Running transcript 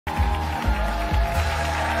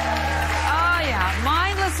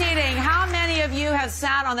of you have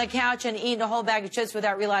sat on the couch and eaten a whole bag of chips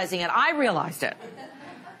without realizing it? I realized it.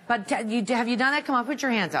 But have you done that? Come on, put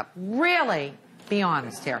your hands up. Really? Be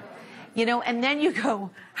honest here. You know, and then you go,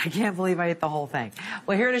 I can't believe I ate the whole thing.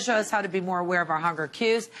 Well, here to show us how to be more aware of our hunger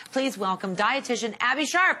cues, please welcome Dietitian Abbey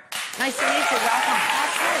Sharp. Nice to meet you. Welcome.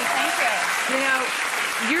 Absolutely. Thank you. You know,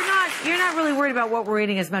 you're not really worried about what we're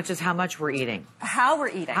eating as much as how much we're eating. How we're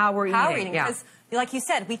eating. How we're eating, yeah. Because, like you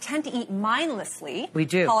said, we tend to eat mindlessly. We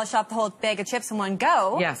do. Polish up the whole bag of chips in one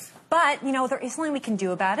go. Yes. But, you know, there is something we can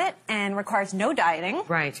do about it and requires no dieting.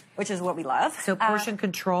 Right. Which is what we love. So portion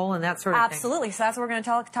control and that sort of thing. Absolutely. So that's what we're going to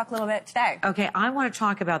talk a little bit today. Okay, I want to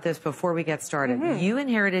talk about this before we get started. You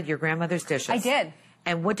inherited your grandmother's dishes. I did.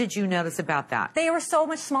 And what did you notice about that? They were so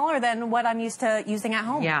much smaller than what I'm used to using at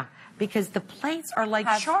home. Yeah, because the plates are like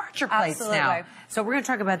charger plates now. So we're going to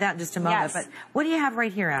talk about that in just a moment. Yes. But what do you have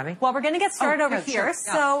right here, Abby? Well, we're going to get started over here. Sure.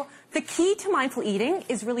 So the key to mindful eating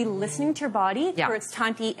is really listening to your body for its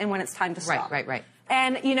time to eat and when it's time to stop. Right.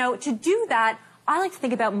 And, you know, to do that, I like to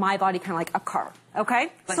think about my body kind of like a car,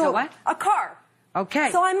 okay? Like a what? A car.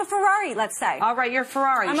 Okay. So I'm a Ferrari, let's say. All right, you're a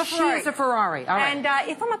Ferrari. I'm a Ferrari. She's a Ferrari. All right. And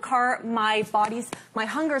if I'm a car, my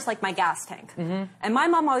hunger is like my gas tank. And my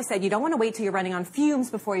mom always said, you don't want to wait till you're running on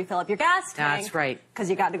fumes before you fill up your gas tank. That's right. Because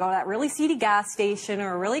you got to go to that really seedy gas station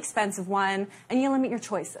or a really expensive one, and you limit your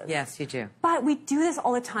choices. Yes, you do. But we do this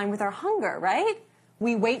all the time with our hunger, right?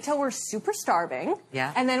 We wait till we're super starving,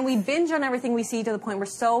 and then we binge on everything we see to the point we're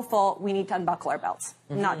so full we need to unbuckle our belts.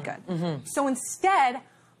 Not good. So instead,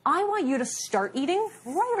 I want you to start eating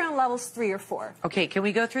right around levels 3 or 4. Okay, can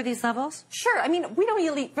we go through these levels? Sure. I mean, we don't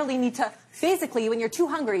really need to. Basically, when you're too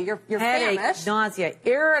hungry, you're Headache, famished, nausea,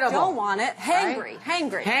 irritable. Don't want it. Hangry,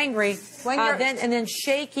 right? Hangry. When you're and then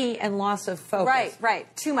shaky and loss of focus.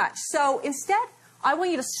 Right. Too much. So instead, I want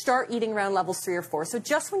you to start eating around levels 3 or 4. So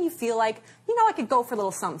just when you feel like, you know, I could go for a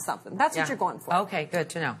little something. That's what you're going for. Okay, good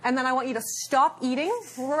to know. And then I want you to stop eating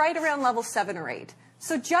right around level 7 or 8.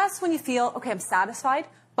 So just when you feel, okay, I'm satisfied,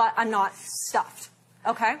 but I'm not stuffed.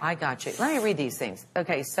 Okay? I got you. Let me read these things.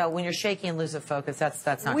 Okay, so when you're shaky and lose of focus, that's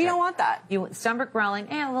not good. We don't want that. You stomach growling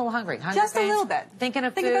and a little hungry. Just a little bit. Thinking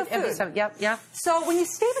of food. About food. Yep. So when you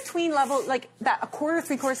stay between level, like that, a quarter,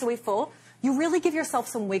 3/4 of the way full, you really give yourself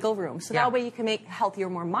some wiggle room. So that way you can make healthier,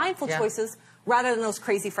 more mindful choices rather than those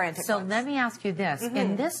crazy, frantic ones. Let me ask you this.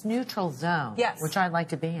 In this neutral zone, which I'd like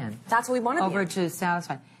to be in. That's what we want to be in. Over to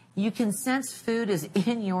satisfied. You can sense food is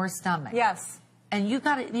in your stomach. Yes. And you've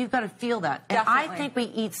got to feel that. And Definitely. I think we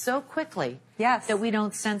eat so quickly that we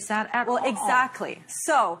don't sense that at all. Well, exactly.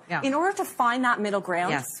 So in order to find that middle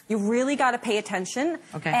ground, you really got to pay attention.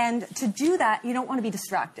 Okay. And to do that, you don't want to be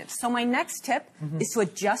distracted. So my next tip is to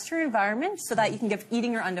adjust your environment so that you can give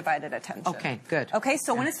eating your undivided attention. Okay, good. Okay,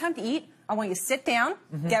 so when it's time to eat, I want you to sit down,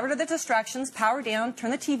 get rid of the distractions, power down,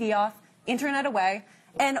 turn the TV off, internet away,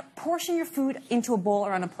 and portion your food into a bowl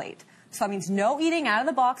or on a plate. So that means no eating out of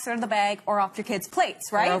the box or out of the bag or off your kids'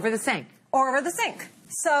 plates, right? Or over the sink. Or over the sink.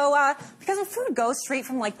 So, because when food goes straight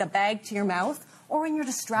from like the bag to your mouth, or when you're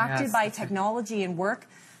distracted by technology and work,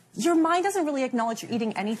 your mind doesn't really acknowledge you're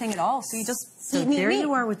eating anything at all. So you just eat meat. There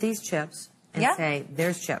you are with these chips and say,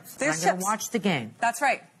 there's chips. There's I'm going to watch the game. That's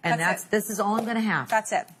right. And this is all I'm going to have.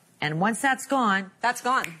 That's it. And once that's gone,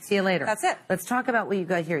 See you later. That's it. Let's talk about what you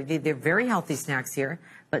got here. They're very healthy snacks here,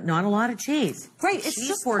 but not a lot of cheese. Great. It's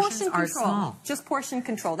just portion control. Small. Just portion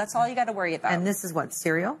control. That's all you got to worry about. And this is what,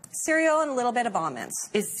 cereal? Cereal and a little bit of almonds.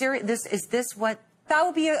 Is this what? That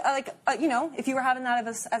would be you know, if you were having that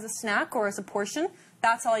as a snack or as a portion,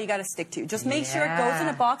 that's all you got to stick to. Just make sure it goes in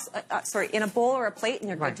a box, in a bowl or a plate, and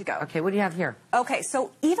you're good to go. Okay, what do you have here? Okay,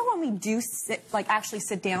 so even when we do actually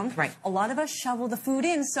sit down, a lot of us shovel the food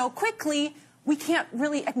in so quickly, we can't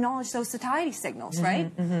really acknowledge those satiety signals,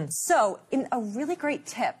 right? So a really great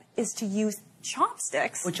tip is to use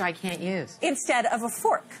chopsticks. Which I can't use. Instead of a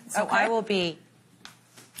fork. So I will be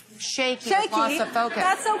shaky with loss of focus.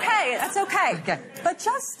 That's okay. That's okay. But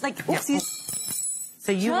just like, oopsies.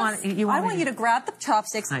 So I want you to grab the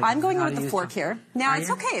chopsticks. I'm going in with the fork here. Now, it's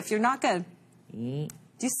okay if you're not good. Do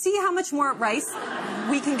you see how much more rice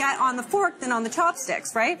we can get on the fork than on the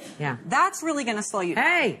chopsticks, right? Yeah. That's really going to slow you down.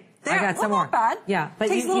 Hey! There. I got some more. Not bad. Yeah, but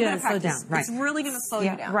takes a little bit of slow practice. down. Right. It's really going to slow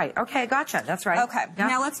you down. Right. Okay, gotcha. That's right. Okay. Yeah.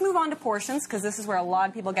 Now let's move on to portions because this is where a lot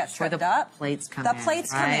of people get tripped up. Plates come in. The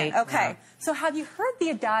plates come in. Okay. So have you heard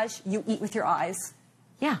the adage, you eat with your eyes?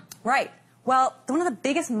 Yeah. Right. Well, one of the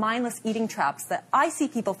biggest mindless eating traps that I see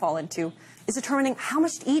people fall into is determining how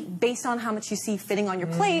much to eat based on how much you see fitting on your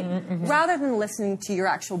plate rather than listening to your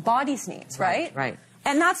actual body's needs, right? Right.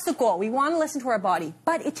 And that's the goal. We want to listen to our body,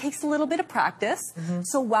 but it takes a little bit of practice.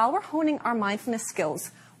 So while we're honing our mindfulness skills,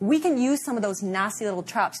 we can use some of those nasty little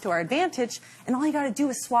traps to our advantage, and all you got to do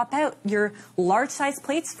is swap out your large size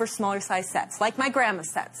plates for smaller size sets, like my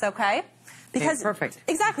grandma's sets, okay? Because okay, perfect.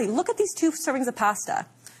 Exactly. Look at these 2 servings of pasta.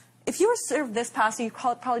 If you were served this pasta, you'd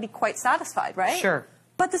probably be quite satisfied, right? Sure.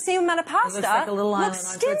 But the same amount of pasta looks like a little looks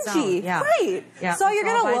stingy, right? Yeah, so you're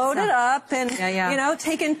going to load it up and, you know,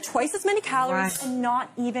 take in twice as many calories and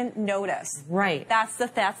not even notice. Right. That's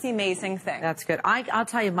the amazing thing. That's good. I'll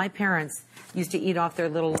tell you, my parents used to eat off their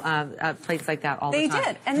little plates like that all the time. They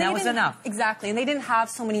did. And that was enough. Exactly. And they didn't have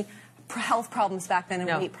so many health problems back then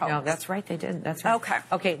and weight problems. No, that's right. They didn't. That's right. Okay.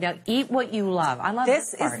 Okay, now eat what you love. I love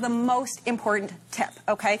this part. This is the most important tip,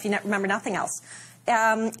 okay, if you remember nothing else.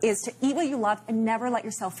 Is to eat what you love and never let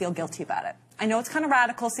yourself feel guilty about it. I know it's kind of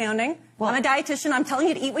radical sounding. Well, I'm a dietitian. I'm telling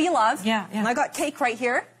you to eat what you love. Yeah. And I got cake right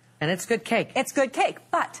here. And it's good cake. It's good cake.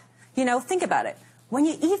 But, you know, think about it. When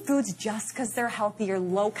you eat foods just because they're healthy or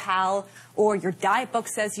low-cal or your diet book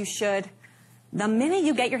says you should, the minute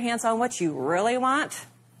you get your hands on what you really want,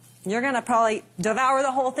 you're going to probably devour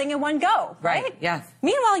the whole thing in one go, right? Yes.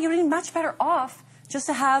 Meanwhile, you're being much better off just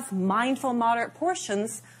to have mindful, moderate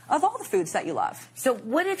portions of all the foods that you love. So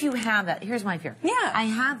what if you have that? Here's my fear. Yeah. I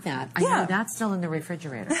have that. I know that's still in the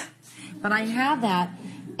refrigerator. But I have that,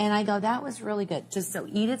 and I go, that was really good. Just so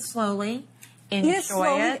eat it slowly,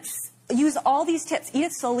 enjoy it. Use all these tips. Eat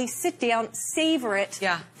it slowly, sit down, savor it.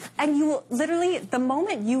 Yeah. And you will literally, the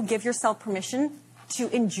moment you give yourself permission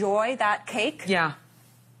to enjoy that cake,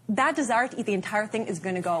 that desire to eat the entire thing is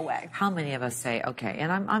going to go away. How many of us say, okay,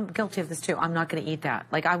 and I'm guilty of this too, I'm not going to eat that.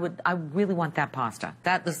 Like I really want that pasta.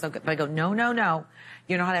 That looks so good. But I go, no, no, no.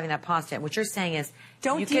 You're not having that pasta. What you're saying is,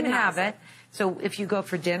 you can have it. So if you go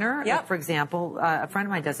for dinner, like for example, a friend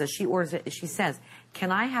of mine does this. She orders it. She says,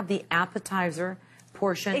 can I have the appetizer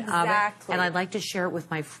portion of it? And I'd like to share it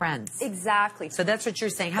with my friends. Exactly. So that's what you're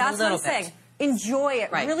saying. Have a little bit. That's what I'm saying. Enjoy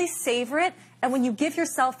it. Right. Really savor it. And when you give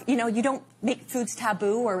yourself, you know, you don't make foods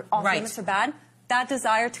taboo or off limits or bad. That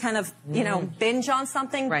desire to kind of, you know, binge on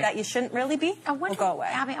something that you shouldn't really be will go away.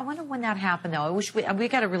 Abby, I wonder when that happened, though. I wish we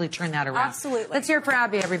got to really turn that around. Absolutely. Let's hear it for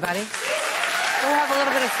Abby, everybody. We'll have a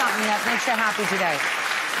little bit of something that makes you happy today.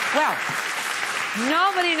 Well,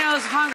 nobody knows hunger.